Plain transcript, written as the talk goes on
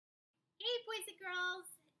boys and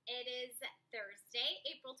girls, it is Thursday,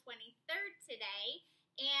 April 23rd today,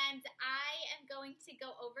 and I am going to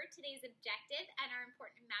go over today's objective and our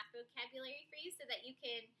important math vocabulary for you so that you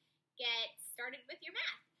can get started with your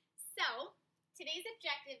math. So, today's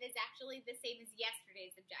objective is actually the same as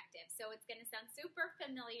yesterday's objective, so it's going to sound super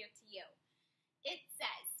familiar to you. It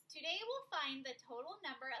says, today we'll find the total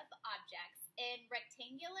number of objects in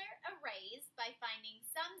rectangular arrays by finding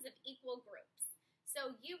sums of equal groups.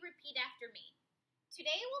 So you repeat after me.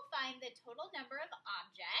 Today we'll find the total number of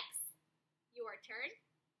objects, your turn,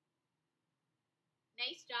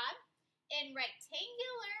 nice job, in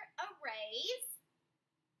rectangular arrays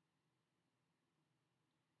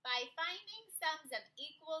by finding sums of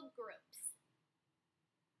equal groups.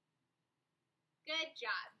 Good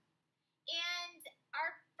job. And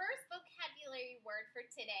our first vocabulary word for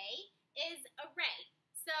today is array.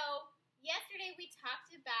 So yesterday we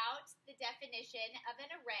talked about the definition of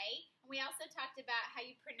an array, and we also talked about how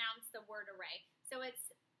you pronounce the word array. So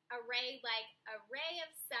it's array like array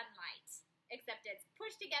of sunlight, except it's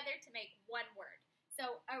pushed together to make one word.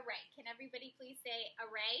 So array. Can everybody please say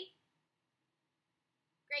array?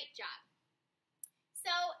 Great job.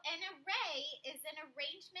 So an array is an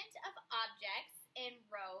arrangement of objects in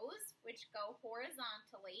rows, which go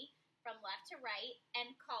horizontally from left to right, and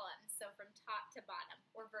columns, so from top to bottom,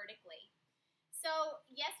 or vertically. So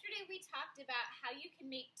yesterday we talked about how you can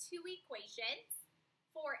make two equations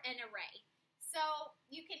for an array. So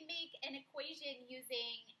you can make an equation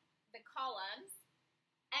using the columns,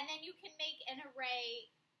 and then you can make an array,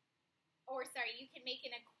 you can make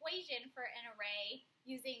an equation for an array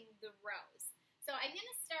using the rows. So I'm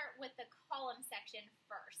going to start with the column section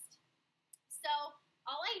first. So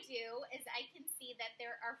all I do is I can see that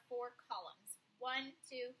there are 4 columns. 1,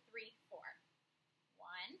 2, 3, 4.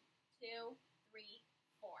 1, 2, 3,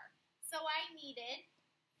 4. So I needed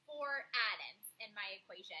 4 addends in my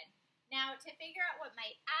equation. Now to figure out what my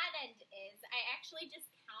addend is, I actually just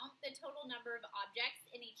count the total number of objects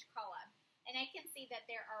in each column. And I can see that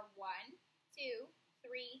there are 1, 2,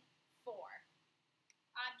 3, 4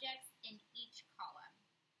 objects in each column.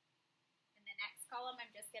 In the next column,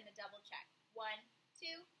 I'm just going to double check. 1, 2,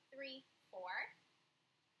 3, 4.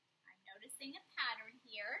 I'm noticing a pattern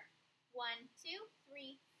here. 1, 2,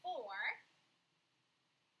 3, 4.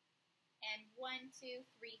 And 1, 2,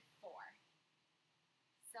 3, 4.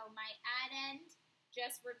 So my addend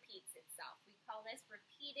just repeats itself. We call this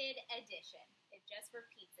repeated addition. It just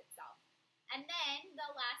repeats itself. And then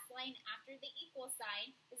the last line after the equal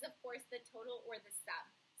sign is, of course, the total or the sum.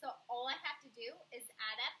 So all I have to do is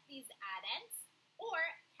add up these addends or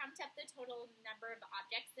count up the total number of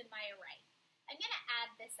objects in my array. I'm going to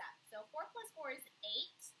add this up. So 4 plus 4 is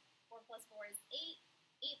 8. 4 plus 4 is 8.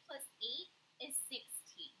 8 plus 8 is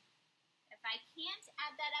 16. If I can't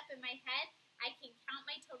add that up in my head, I can count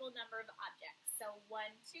my total number of objects. So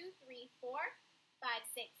 1, 2, 3, 4, 5,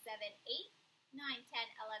 6, 7, 8, 9,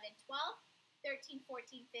 10, 11, 12, 13,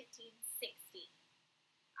 14, 15, 16.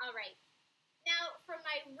 All right. Now for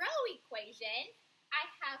my row equation, I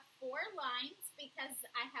have 4 lines because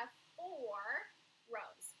I have 4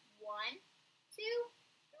 rows. 1, 2,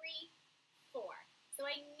 3, 4. So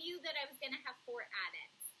I knew that I was going to have 4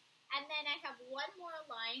 addends. And then I have 1 more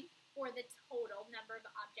line for the total number of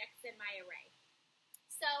objects in my array.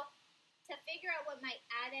 So to figure out what my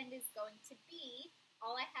addend is going to be,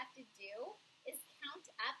 all I have to do is count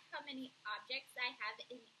up how many objects I have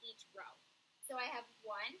in each row. So I have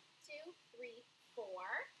 1, 2, 3, 4.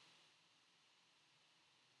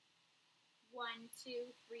 1,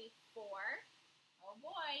 2, 3, 4. Oh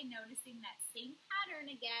boy, noticing that same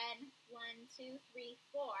pattern again. 1, 2, 3,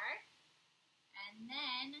 4. And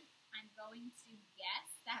then I'm going to guess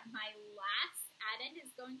that my last addend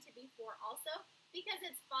is going to be 4 also because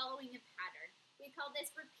it's following a pattern. We call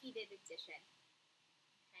this repeated addition.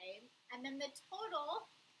 Okay, and then the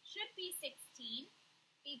total should be 16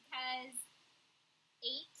 because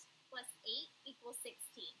 8 plus 8 equals 16.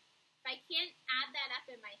 If I can't add that up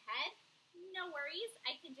in my head, no worries,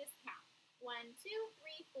 I can just count. 1, 2,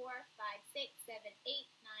 3, 4, 5, 6, 7, 8,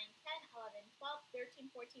 9, 10, 11, 12, 13,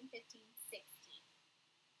 14, 15, 16.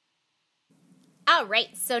 All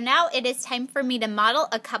right, so now it is time for me to model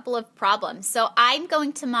a couple of problems. So I'm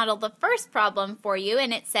going to model the first problem for you,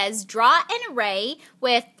 and it says draw an array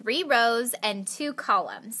with 3 rows and 2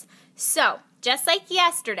 columns. So just like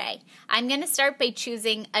yesterday, I'm going to start by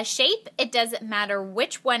choosing a shape. It doesn't matter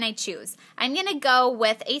which one I choose. I'm going to go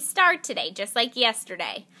with a star today, just like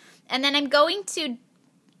yesterday. And then I'm going to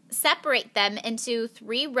separate them into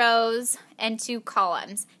 3 rows and 2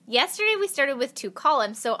 columns. Yesterday we started with 2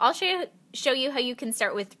 columns, so I'll show you how you can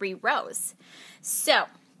start with 3 rows. So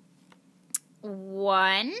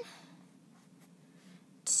 1,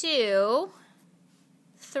 2,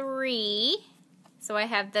 3. So I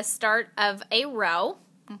have the start of a row,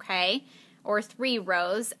 okay, or 3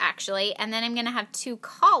 rows actually, and then I'm going to have 2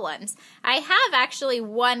 columns. I have actually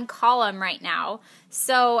 1 column right now,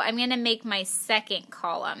 so I'm going to make my second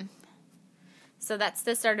column. So that's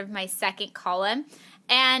the start of my second column.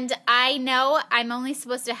 And I know I'm only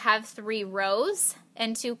supposed to have 3 rows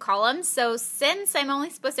and 2 columns. So since I'm only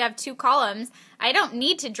supposed to have 2 columns, I don't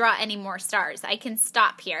need to draw any more stars. I can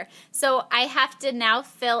stop here. So I have to now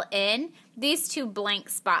fill in these 2 blank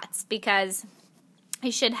spots because I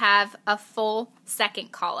should have a full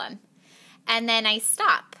second column. And then I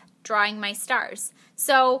stop drawing my stars.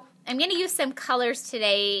 So I'm going to use some colors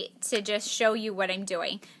today to just show you what I'm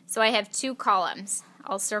doing. So I have 2 columns.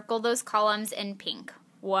 I'll circle those columns in pink.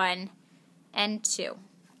 1 and 2.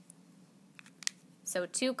 So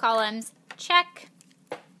 2 columns, check.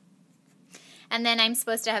 And then I'm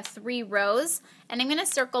supposed to have 3 rows. And I'm going to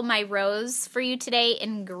circle my rows for you today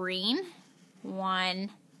in green.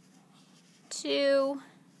 1, 2,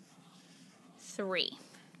 3.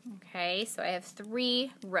 Okay, so I have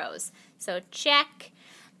 3 rows. So check.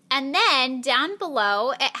 And then down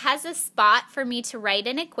below, it has a spot for me to write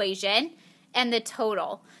an equation and the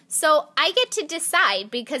total. So I get to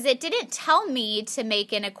decide because it didn't tell me to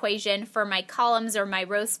make an equation for my columns or my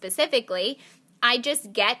rows specifically. I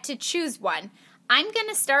just get to choose one. I'm going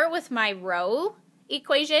to start with my row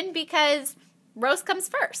equation because rows comes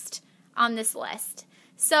first on this list.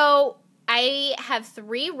 So I have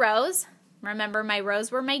 3 rows. Remember, my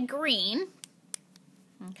rows were my green.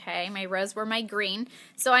 Okay, my rows were my green.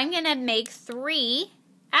 So I'm going to make 3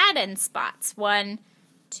 add-in spots. 1,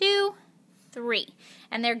 2, 3.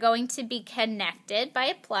 And they're going to be connected by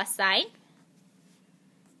a plus sign.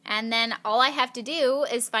 And then all I have to do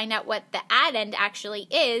is find out what the add-end actually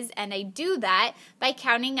is, and I do that by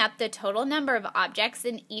counting up the total number of objects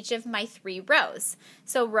in each of my 3 rows.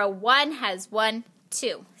 So row 1 has 1,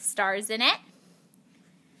 2 stars in it.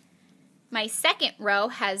 My second row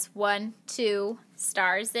has 1, 2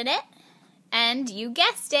 stars in it. And you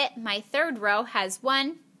guessed it, my third row has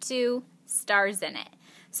 1, 2 stars in it.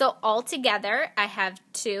 So altogether, I have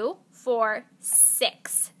 2, 4,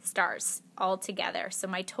 6 stars altogether. So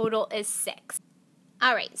my total is 6.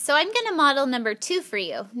 All right, so I'm going to model number 2 for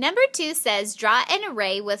you. Number 2 says draw an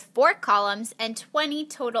array with 4 columns and 20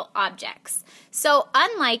 total objects. So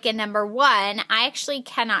unlike in number 1, I actually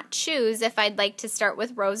cannot choose if I'd like to start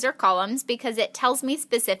with rows or columns because it tells me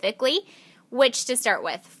specifically which to start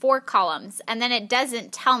with, 4 columns, and then it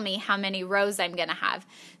doesn't tell me how many rows I'm going to have.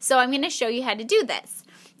 So I'm going to show you how to do this.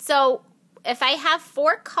 So if I have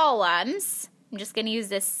 4 columns, I'm just going to use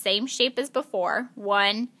this same shape as before.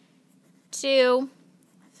 1, 2,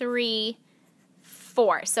 3,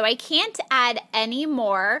 4. So I can't add any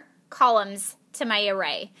more columns to my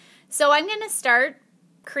array. So I'm going to start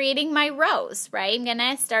creating my rows, right? I'm going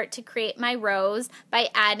to start to create my rows by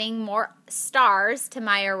adding more stars to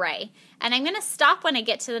my array. And I'm going to stop when I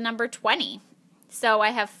get to the number 20. So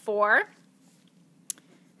I have 4,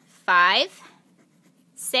 5,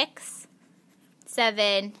 6,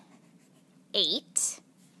 7, 8,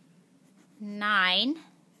 9,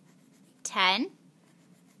 10,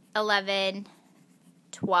 11,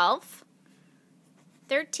 12,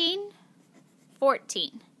 13,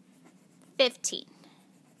 14, 15,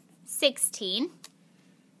 16,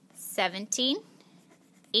 17,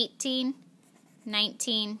 18,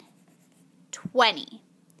 19, 20.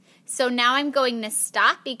 So now I'm going to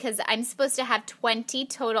stop because I'm supposed to have 20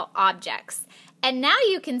 total objects. And now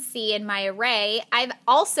you can see in my array, I've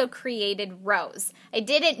also created rows. I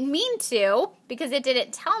didn't mean to because it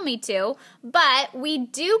didn't tell me to, but we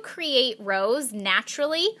do create rows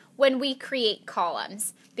naturally when we create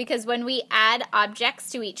columns. Because when we add objects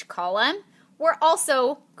to each column, we're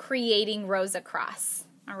also creating rows across.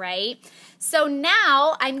 All right, so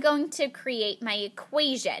now I'm going to create my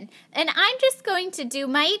equation, and I'm just going to do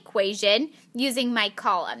my equation using my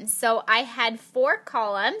columns. So I had 4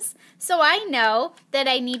 columns, so I know that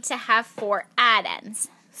I need to have 4 add-ins.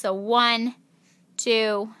 So 1,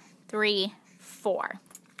 2, 3, 4.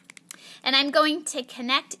 And I'm going to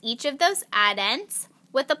connect each of those add-ins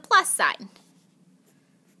with a plus sign.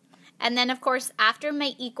 And then, of course, after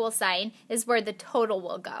my equal sign is where the total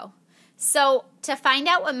will go. So to find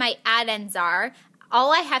out what my add-ins are,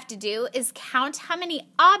 all I have to do is count how many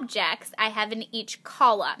objects I have in each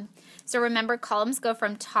column. So remember, columns go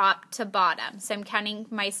from top to bottom. So I'm counting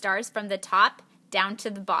my stars from the top down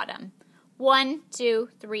to the bottom. 1, 2,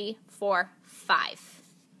 3, 4, 5.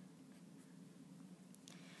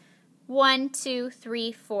 1, 2,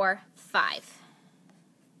 3, 4, 5.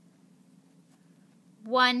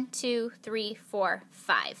 1, 2, 3, 4,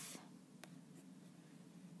 5.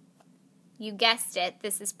 You guessed it,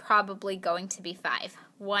 this is probably going to be 5.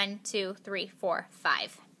 1, 2, 3, 4,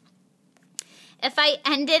 5. If I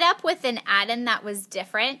ended up with an add-in that was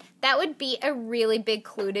different, that would be a really big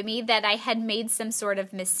clue to me that I had made some sort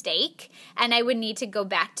of mistake, and I would need to go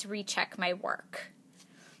back to recheck my work.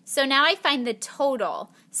 So now I find the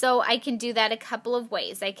total. So I can do that a couple of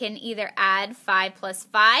ways. I can either add 5 plus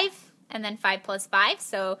 5, and then 5 plus 5,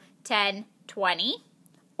 so 10, 20.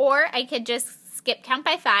 Or I could just skip count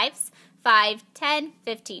by 5s, 5, 10,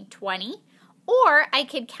 15, 20. Or I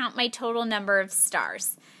could count my total number of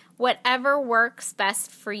stars. Whatever works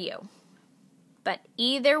best for you. But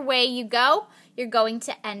either way you go, you're going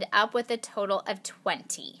to end up with a total of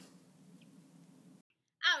 20.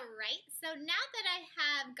 All right, so now that I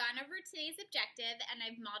have gone over today's objective and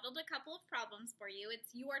I've modeled a couple of problems for you,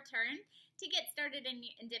 it's your turn to get started in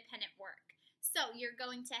independent work. So you're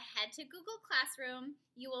going to head to Google Classroom.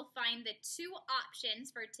 You will find the two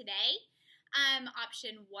options for today.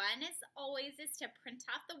 Option 1, as always, is to print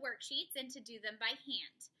off the worksheets and to do them by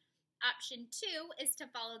hand. Option 2 is to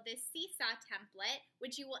follow this seesaw template,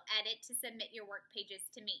 which you will edit to submit your work pages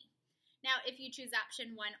to me. Now, if you choose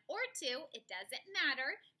option 1 or 2, it doesn't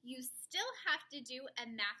matter. You still have to do a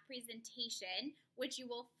math presentation, which you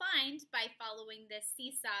will find by following the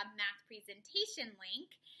seesaw math presentation link.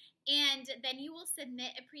 And then you will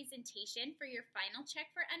submit a presentation for your final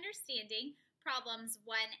check for understanding problems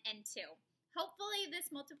 1 and 2. Hopefully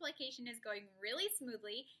this multiplication is going really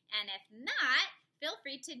smoothly, and if not, feel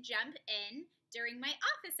free to jump in during my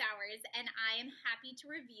office hours, and I am happy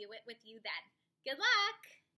to review it with you then. Good luck!